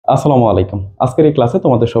আসসালামু আলাইকুম। আজকের এই ক্লাসে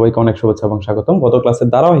তোমাদের সবাইকে অনেক শুভেচ্ছা এবং স্বাগতম। গত ক্লাসের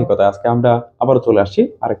ধারাবাহিকতায় আজকে আমরা আবারও চলে আসছি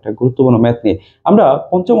আরেকটা গুরুত্বপূর্ণ ম্যাথ নিয়ে। আমরা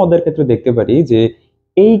পঞ্চম অধ্যায়ের ক্ষেত্রে দেখতে পারি যে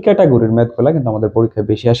এই ক্যাটাগরির ম্যাথগুলো কিন্তু আমাদের পরীক্ষায়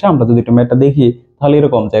বেশি আসে। আমরা যদি একটু ম্যাথটা দেখি তাহলে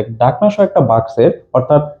এরকম যে ঢাকনা সহ একটা বাক্সের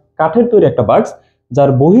অর্থাৎ কাঠের তৈরি একটা বাক্স যার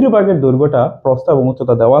বহির্ভাগের দৈর্ঘ্যটা প্রস্থ এবং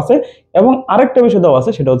উচ্চতা দেওয়া আছে এবং আরেকটা বিষয় দেওয়া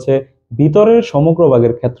আছে সেটা হচ্ছে ভিতরের সমগ্র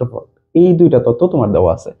ভাগের ক্ষেত্রফল। এই দুইটা তথ্য তোমার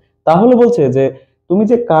দেওয়া আছে। তাহলে বলছে যে তুমি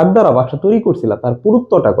যে কাঠ দ্বারা বাক্সটা তৈরি করছিলা তার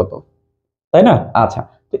পুরুত্বটা কত, তাই না? আচ্ছা,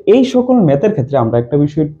 তো এই সকল ম্যাথের ক্ষেত্রে আমরা একটা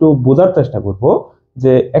বিষয় একটু বোঝার চেষ্টা করব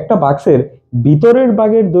যে একটা বাক্সের ভিতরের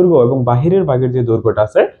ভাগের দৈর্ঘ্য এবং বাহিরের ভাগের যে দৈর্ঘ্যটা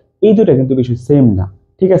আছে এই দুটো কিন্তু বিষয় সেম না।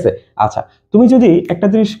 ঠিক আছে? আচ্ছা, তুমি যদি একটা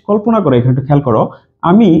জিনিস কল্পনা করো, এখানে একটু খেয়াল করো,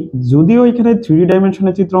 আমি যদিও এখানে 3D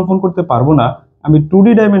ডাইমেনশনে চিত্র অঙ্কন করতে পারবো না, আমি 2D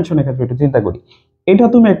ডাইমেনশনের ক্ষেত্রে একটু চিন্তা করি। এটা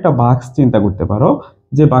তুমি একটা বাক্স চিন্তা করতে পারো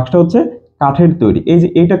যে বাক্সটা হচ্ছে কাঠের তৈরি। এই যে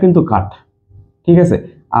এটা কিন্তু কাঠ, ঠিক আছে?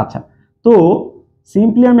 আচ্ছা, তো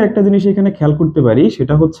সিম্পলি আমি একটা জিনিস এখানে খেয়াল করতে পারি,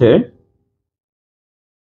 সেটা হচ্ছে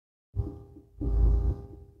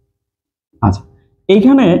আচ্ছা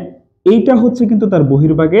এইখানে এইটা হচ্ছে কিন্তু তার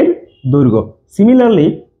বহির্ভাগের দৈর্ঘ্য। সিমিলারলি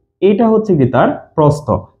এইটা হচ্ছে কি তার প্রস্থ।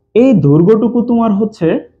 এই দৈর্ঘ্যটুকু তোমার হচ্ছে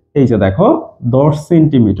এই যে দেখো 10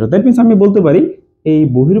 সেন্টিমিটার। দ্যাট মিনস আমি বলতে পারি এই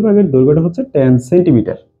বহির্ভাগের দৈর্ঘ্যটা হচ্ছে 10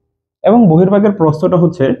 সেন্টিমিটার এবং বহির্ভাগের প্রস্থটা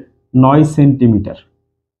হচ্ছে 9 সেন্টিমিটার।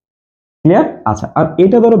 ক্লিয়ার? আচ্ছা, আর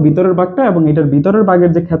এটা ধরো ভিতরের ভাগটা এবং এটার ভিতরের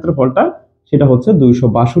ভাগের যে ক্ষেত্রফলটা সেটা হচ্ছে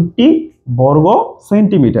 262 বর্গ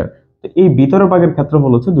সেন্টিমিটার। তো এই ভিতরের ভাগের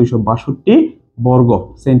ক্ষেত্রফল হচ্ছে 262 বর্গ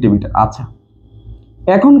সেন্টিমিটার। আচ্ছা,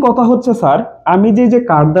 এখন কথা হচ্ছে স্যার, আমি যে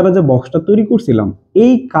কাঠ দ্বারা যে বক্সটা তৈরি করছিলাম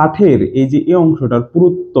এই কাঠের এই যে এই অংশটার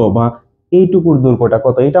পুরুত্ব বা এইটুকুর দৈর্ঘ্যটা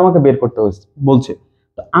কত এটা আমাকে বের করতে বলছে।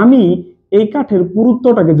 তো আমি এই কাঠের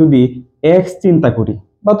পুরুত্বটাকে যদি এক্স চিন্তা করি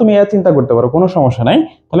বা তুমি এ চিন্তা করতে পারো, কোনো সমস্যা নাই।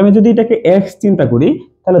 তাহলে আমি যদি এটাকে এক্স চিন্তা করি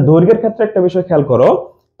তাহলে দৈর্ঘ্যের ক্ষেত্রে একটা বিষয় খেয়াল করো।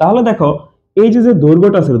 তাহলে দেখো এই যে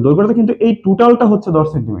দৈর্ঘ্যটা ছিল, দৈর্ঘ্যটা কিন্তু এই টোটালটা হচ্ছে 10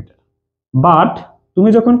 সেন্টিমিটার। বাট তুমি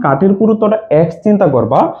যখন কাঠের পুরুত্বটা এক্স চিন্তা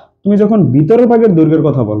করবা, তুমি যখন ভিতরের ভাগের দৈর্ঘ্যের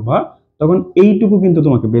কথা বলবা তখন এইটুকু কিন্তু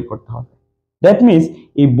তোমাকে বের করতে হবে। দ্যাট মিনস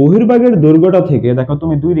এই বহির্ভাগের দৈর্ঘ্যটা থেকে দেখো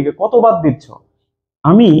তুমি দুই দিকে কত বাদ দিচ্ছ।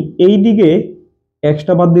 আমি এই দিকে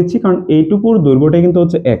এক্সটা বাদ দিচ্ছি কারণ এইটুকুর দৈর্ঘ্যটা কিন্তু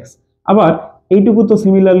হচ্ছে এক্স, আবার এইটুকু তো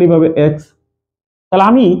সিমিলারলি ভাবে এক্স। তাহলে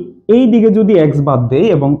আমি এই দিকে যদি এক্স বাদ দেই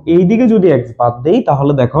এবং এই দিকে যদি এক্স বাদ দেই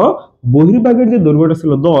তাহলে দেখো বহির্ভাগের যে দৈর্ঘ্যটা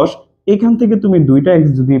ছিল 10, এখান থেকে তুমি দুইটা এক্স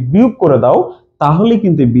যদি বিয়োগ করে দাও তাহলে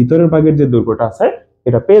কিন্তু ভিতরের ভাগের যে দৈর্ঘ্যটা আছে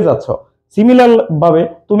এটা পেয়ে যাচ্ছ। সিমিলার ভাবে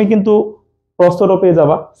তুমি কিন্তু প্রস্থটাও পেয়ে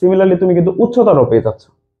যাবা, সিমিলারলি তুমি কিন্তু উচ্চতাটাও পেয়ে যাচ্ছ।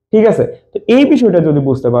 ঠিক আছে? তো এই বিষয়টা যদি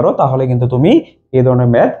বুঝতে পারো তাহলে কিন্তু তুমি এই ধরনের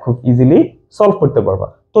ম্যাথ খুব ইজিলি সলভ করতে পারবা।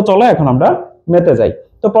 তো চলো এখন আমরা ম্যাথে যাই।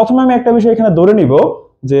 তো প্রথমে আমি একটা বিষয় এখানে ধরে নিব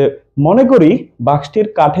যে মনে করি বাক্সটির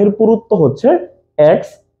কাঠের পুরুত্ব হচ্ছে এক্স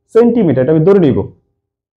সেন্টিমিটার, আমি ধরে নিব।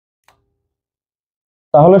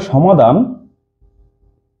 তাহলে সমাধান,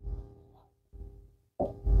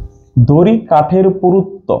 ধরি কাঠের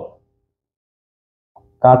পুরুত্ব,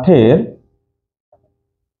 কাঠের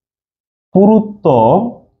পুরুত্ব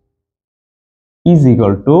is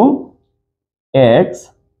equal to x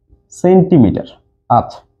centimetre.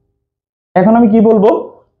 আচ্ছা, এখন আমি কি বলবো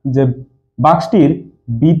যে বাক্সটির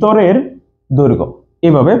ভিতরের দৈর্ঘ্য,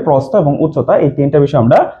 এভাবে প্রস্থ এবং উচ্চতা এই তিনটা বিষয়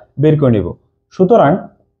আমরা বের করে নিব। সুতরাং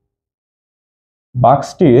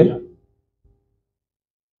বাক্সটির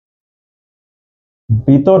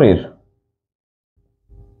ভিতরের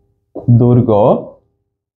দৈর্ঘ্য,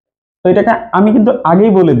 তো এটাকে আমি কিন্তু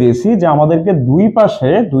আগেই বলে দিয়েছি যে আমাদেরকে দুই পাশে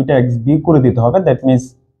দুইটা এক্স বিয়োগ করে দিতে হবে। That means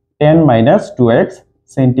 10 minus 2x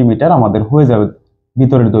centimetre আমাদের হয়ে যাবে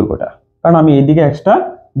ভিতরের দৈর্ঘ্যটা, কারণ আমি এইদিকে এক্সটা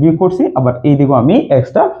বিয়োগ করছি আবার এইদিকেও আমি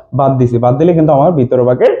এক্সটা বাদ দিছি, বাদ দিলে কিন্তু আমার ভিতরের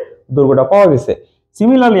ভাগের দৈর্ঘ্যটা পাওয়া গেছে।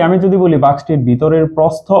 সিমিলারলি আমি যদি বলি বাক্সটির ভিতরের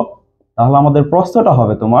প্রস্থ, তাহলে আমাদের প্রস্থটা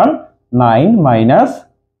হবে তোমার 9 মাইনাস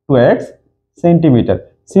 2x সেন্টিমিটার।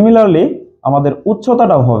 সিমিলারলি আমাদের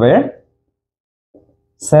উচ্চতাটাও হবে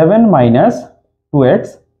 7 মাইনাস 2x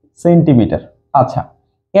সেন্টিমিটার। আচ্ছা,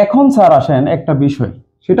 এখন স্যার আসেন একটা বিষয়,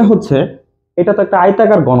 সেটা হচ্ছে এটা তো একটা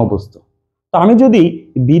আয়তাকার ঘনবস্তু। তো আমি যদি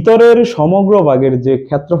ভিতরের সমগ্র ভাগের যে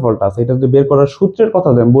ক্ষেত্রফলটা আছে এটা যদি বের করার সূত্রের কথা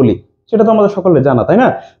যদি বলি, সেটা তো আমাদের সকলের জানা, তাই না?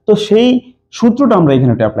 তো সেই সূত্রটা আমরা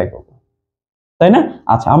এখানে অ্যাপ্লাই করব, তাই না?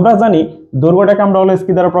 আচ্ছা, আমরা জানি দৈর্ঘ্যটাকে আমরা অলওয়েজ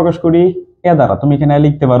কি দ্বারা প্রকাশ করি? এ দ্বারা। তুমি এখানে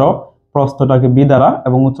লিখতে পারো প্রস্থটাকে বি দ্বারা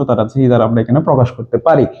এবং উচ্চতাটা সি দ্বারা আমরা এখানে প্রকাশ করতে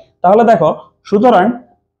পারি। তাহলে দেখো, সুতরাং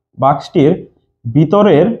বাক্সটির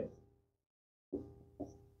ভিতরের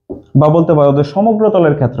বা বলতে পারো যে সমগ্র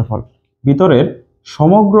তলের ক্ষেত্রফল, ভিতরের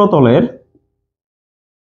সমগ্র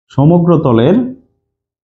তলের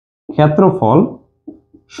ক্ষেত্রফল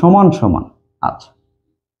সমান সমান। আচ্ছা,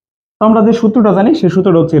 তো আমরা যে সূত্রটা জানি সেই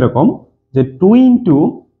সূত্রটা হচ্ছে এরকম যে 2 into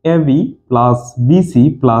AB plus BC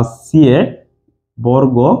plus CA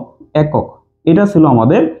বর্গ একক। এটা ছিল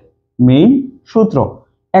আমাদের মেইন সূত্র।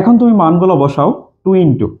 এখন তুমি মানগুলো বসাও। 2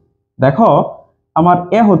 ইন্টু, দেখো আমার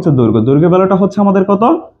এ হচ্ছে দৈর্ঘ্য, দৈর্ঘ্যের ভ্যালুটা হচ্ছে আমাদের কত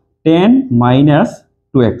 10 মাইনাস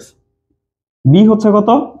 2x, বি হচ্ছে কত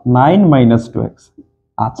 9 মাইনাস 2x।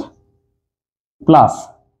 আচ্ছা, প্লাস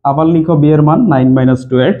আবার লিখো বি এর মান 9 minus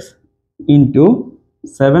 2x into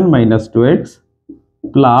 7 minus 2x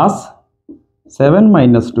plus 7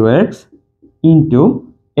 minus 2x into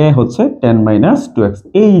এ হচ্ছে 10 মাইনাস 2x।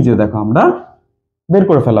 এই যে দেখো আমরা বের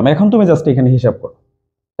করে ফেললাম। এখন তুমি জাস্ট এখানে হিসাব করো।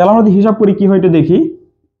 তাহলে আমরা যদি হিসাব করি কি হয় একটু দেখি।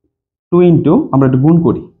 2 ইন্টু আমরা একটু গুণ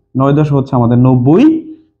করি, 9 10 হচ্ছে আমাদের 90,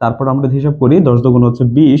 তারপর আমরা যদি হিসাব করি 10 দুগুণ হচ্ছে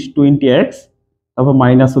 20, 20x, তারপর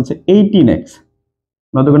মাইনাস হচ্ছে 18x,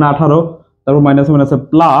 9 দুগুণ 18, তারপর minus minus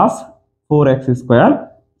plus 4x square.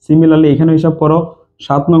 Similarly এখানে হিসাব করো,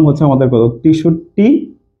 7 নং হচ্ছে আমাদের কত 63,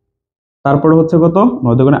 তারপরে হচ্ছে কত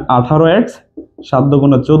 9 দুগুণে 18x, 7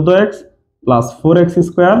 দুগুণে 14x প্লাস 4x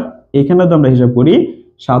স্কয়ার। এখানে তো আমরা হিসাব করি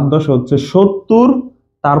 7 10 হচ্ছে 70,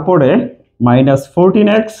 তারপরে মাইনাস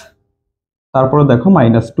 14x, তারপরে দেখো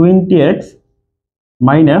মাইনাস 20x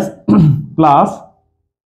মাইনাস প্লাস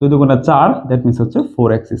 2 দুগুণে 4, দ্যাট মিনস হচ্ছে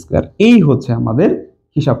 4x স্কয়ার। এই হচ্ছে আমাদের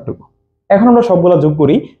হিসাবটুকু। এখন আমরা সবগুলো যোগ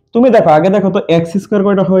করি। তুমি দেখো আগে দেখো তো x স্কয়ার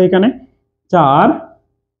কয়টা হয় এখানে 4,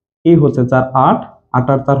 এই হচ্ছে 4 8, 8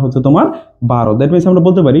 আর 4 হচ্ছে তোমার 12, দ্যাট মিনস আমরা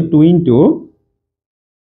বলতে পারি 2 ইন্টু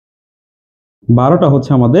 12টা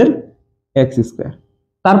হচ্ছে আমাদের x স্কয়ার।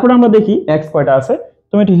 তারপরে আমরা দেখি x কয়টা আছে,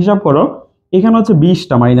 তুমি একটু হিসাব করো। এখানে হচ্ছে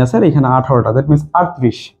 20টা মাইনাসের, এখানে 18টা, দ্যাট মিনস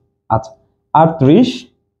 38। আচ্ছা 38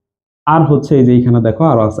 আর হচ্ছে এই যে এখানে দেখো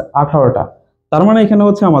আরো আছে 18টা, তার মানে এখানে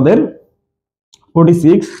হচ্ছে আমাদের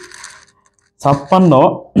 46 56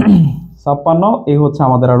 56, এই হচ্ছে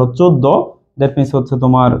আমাদের আরো 14, দ্যাট মিনস হচ্ছে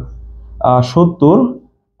তোমার 70,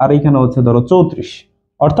 আর এখানে হচ্ছে ধরো 34,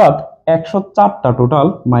 অর্থাৎ 104টা টোটাল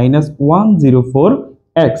মাইনাস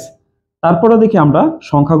 104x। তারপরে দেখি আমরা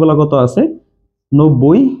সংখ্যাগুলো কত আছে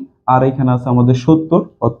 90, আর এখানে আছে আমাদের 70,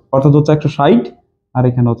 অর্থাৎ হচ্ছে 160, আর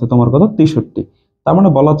এখানে হচ্ছে তোমার কত 63। তার মানে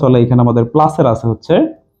বলা চলে এখানে আমাদের প্লাসের আছে হচ্ছে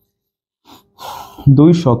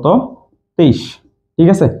 223। ঠিক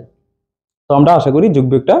আছে, তো আমরা আশা করি যোগ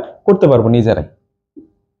বিয়োগটা করতে পারবো নিজেরাই।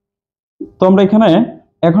 তো আমরা এখানে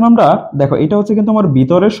এখন আমরা দেখো এটা হচ্ছে কিন্তু আমার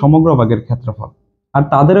ভিতরের সমগ্র ভাগের ক্ষেত্রফল, আর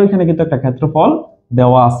তাদেরও এখানে কিন্তু একটা ক্ষেত্রফল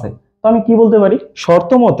দেওয়া আছে। তো আমি কি বলতে পারি,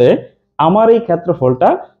 শর্ত মতে আমার এই ক্ষেত্রফলটা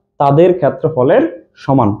তাদের ক্ষেত্রফলের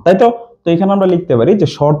সমান, তাই তো। তো এখানে আমরা লিখতে পারি যে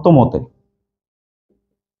শর্ত মতে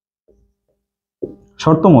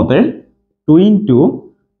 2 into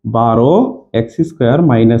 12x square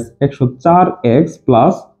minus 104x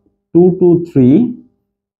plus 223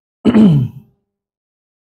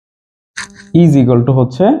 is equal to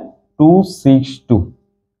হচ্ছে 262।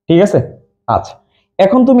 ঠিক আছে। আচ্ছা,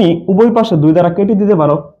 এখন তুমি উভয় পাশে 2 দ্বারা কেটে দিতে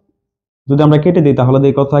পারো। যদি আমরা কেটে দিই তাহলে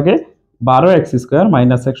দেখো কত থাকে 12x square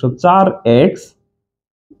minus 104x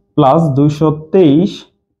plus 223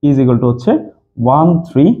 is equal to হচ্ছে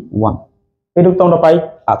 131। এটুকু তো আমরা পাই।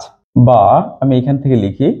 আচ্ছা, বা আমি এখান থেকে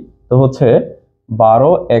লিখি, তো হচ্ছে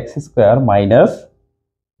 12x square minus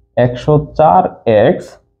 104x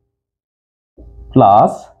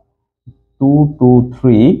plus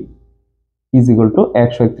 223 is equal to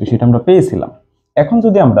 131, এটা আমরা পেয়েছিলাম। এখন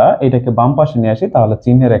যদি আমরা এটাকে বাম পাশে নিয়ে আসি তাহলে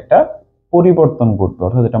চিহ্নের একটা পরিবর্তন ঘটবে,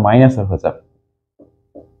 অর্থাৎ এটা মাইনাসের হয়ে যাবে,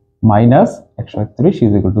 মাইনাস 131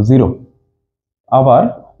 ইজ ইকুয়াল টু 0। আবার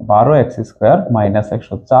 12x স্কয়ার মাইনাস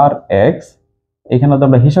 104x, এখানে যদি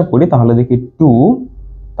আমরা হিসাব করি তাহলে দেখি 2,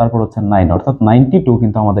 তারপর হচ্ছে 9, অর্থাৎ 92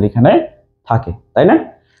 কিন্তু আমাদের এখানে থাকে, তাই না।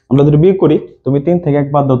 আমরা যদি বিয়োগ করি, তুমি 3 থেকে 1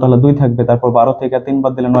 বাদ দাও তাহলে 2 থাকবে, তারপর 12 থেকে 3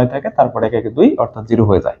 বাদ দিলে 9 থাকে, তারপর 1 1 2, অর্থাৎ 0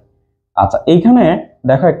 হয়ে যায়। আচ্ছা, এইখানে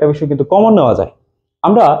দেখো একটা বিষয় কিন্তু কমন নেওয়া যায়।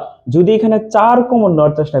 আমরা যদি এখানে 4 কমন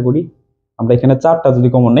নেওয়ার চেষ্টা করি, আমরা এখানে 4টা যদি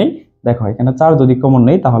কমন নেই, দেখো এখানে 4 যদি কমন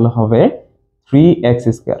নেই তাহলে হবে 3x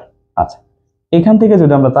স্কয়ার। আচ্ছা, এখান থেকে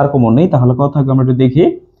যদি আমরা 4 কমন নেই তাহলে কত থাকবে আমরা একটু দেখি,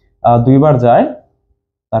 2 বার যায়,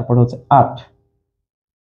 তারপর হচ্ছে 8।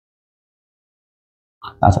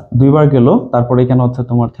 আচ্ছা, 2 বার গেল, তারপর এখানে হচ্ছে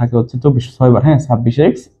তোমার থাকে হচ্ছে 24, 6 বার, হ্যাঁ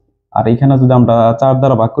 26x, আর এখানে যদি আমরা 4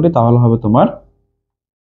 দ্বারা ভাগ করি তাহলে হবে তোমার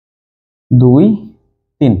 2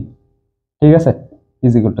 3। ঠিক আছে,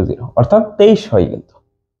 ইজ ইকুয়াল টু 0, অর্থাৎ 23 হয় কিন্তু।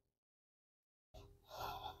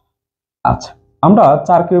 আচ্ছা, আমরা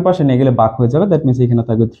 4 কে ওই পাশে নিয়ে গেলে ভাগ হয়ে যাবে, দ্যাট মিন্স এখানে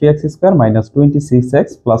থাকবে 3x square minus 26x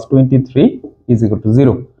plus 23 is equal to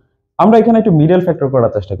 0। আমরা এখানে একটু মিডল ফ্যাক্টর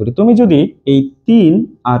করার চেষ্টা করি। তুমি যদি এই 3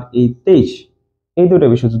 আর এই 23 এই দুটো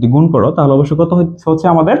বিষয় যদি গুণ করো তাহলে অবশ্য কত হচ্ছে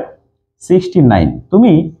আমাদের 69।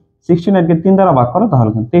 তুমি 69 কে 3 দ্বারা ভাগ করো তাহলে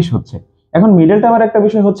কিন্তু 23 হচ্ছে। এখন মিডল টার্মের একটা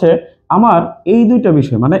বিষয় হচ্ছে আমার এই দুইটা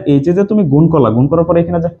বিষয় মানে এই যে তুমি গুণ করলা, গুণ করার পরে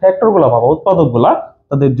এখানে যে ফ্যাক্টরগুলো পাবা, উৎপাদকগুলা,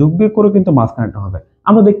 তাদের যোগ বিয়োগ করে কিন্তু মাঝখানেরটা হবে।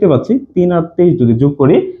 আমরা দেখতে পাচ্ছি 3 আর 23 যদি যোগ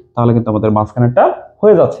করি তাহলে কিন্তু আমাদের মাঝখানেরটা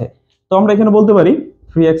হয়ে যাচ্ছে। তো আমরা এখানে বলতে পারি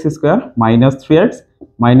 3x square minus 3x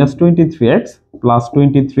minus 23x plus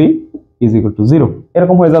 23 is equal to 0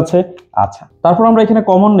 এরকম হয়ে যাচ্ছে। আচ্ছা, তারপর আমরা এখানে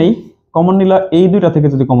কমন নেই, কমন নিলা এই দুইটা থেকে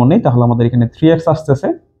যদি কমন নেই তাহলে আমাদের এখানে 3x আসতেছে,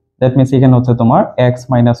 দ্যাট মিন্স এখানে হচ্ছে তোমার x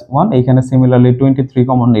মাইনাস 1, এইখানে সিমিলারলি 23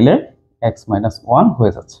 কমন নিলে x মাইনাস 1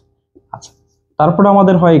 হয়ে যাচ্ছে। আচ্ছা, তারপরে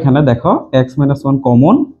আমাদের হয় এখানে দেখো x মাইনাস 1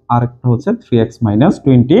 কমন, আর একটা হচ্ছে 3x minus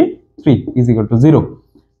 23 is equal to 0।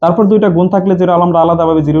 তারপর দুইটা গুণ থাকলে যেটা আমরা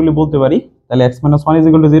আলাদাভাবে জিরোলি বলতে পারি, তাহলে x minus 1 is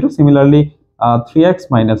equal to 0, similarly 3x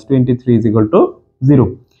minus 23 is equal to 0।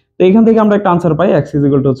 তো এখান থেকে আমরা একটা answer pi x is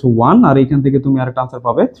equal to হচ্ছে 1, আর এখান থেকে তুমি আরেকটা আনসার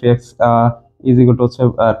পাবে 3x ইজ ইকুয়াল টু হচ্ছে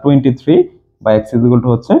 23 বা x ইজ ইকুয়াল টু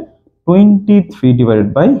হচ্ছে 23 ডিভাইডেড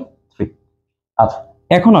বাই 3। আচ্ছা,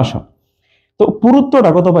 এখন আসো তো পুরুত্বটা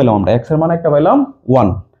কত পাইলাম আমরা, x এর মান একটা পাইলাম 1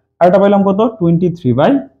 আর একটা পাইলাম কত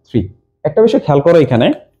 23/3। একটা বিষয় খেয়াল করো এখানে,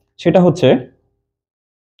 সেটা হচ্ছে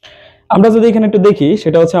আমরা যদি এখানে একটু দেখি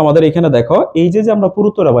সেটা হচ্ছে আমাদের এখানে দেখো এই যে আমরা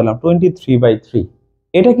পুরুত্বটা পাইলাম 23/3,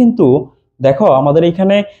 এটা কিন্তু দেখো আমাদের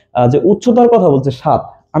এখানে যে উচ্চতার কথা বলছে 7,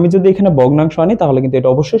 আমি যদি এখানে ভগ্নাংশ আনি তাহলে কিন্তু এটা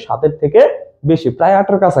অবশ্যই 7-এর থেকে বেশি, প্রায়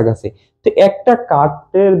 8-এর কাছাকাছি। তো একটা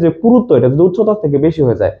কাঠের যে পুরুত্ব এটা যদি উচ্চতার থেকে বেশি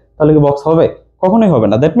হয়ে যায় তাহলে কি বক্স হবে? কখনোই হবে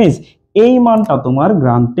না। দ্যাট মিন্স এই মানটা তোমার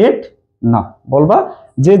গ্রান্টেড না। বলবা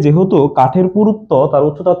যে যেহেতু কাঠের পুরুত্ব তার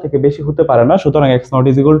উচ্চতার থেকে বেশি হতে পারে না, সুতরাং x not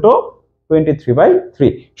is equal to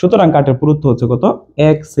 23/3। সুতরাং কাঠের পুরুত্ব হচ্ছে কত?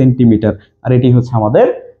 1 সেন্টিমিটার, আর এটি হচ্ছে আমাদের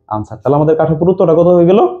আনসার। তাহলে আমাদের কাঠের পুরুত্বটা কত হয়ে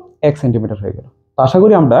গেল? 1 সেন্টিমিটার হয়ে গেল। তো আশা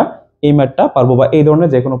করি আমরা এই ম্যাথটা পারবো, বা এই ধরনের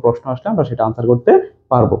যে কোনো প্রশ্ন আসলে আমরা সেটা আনসার করতে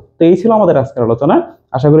পারবো। তো এই ছিল আমাদের আজকের আলোচনা।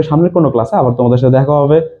 আশা করি সামনের কোনো ক্লাসে আবার তোমাদের সাথে দেখা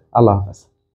হবে। আল্লাহ হাফেজ।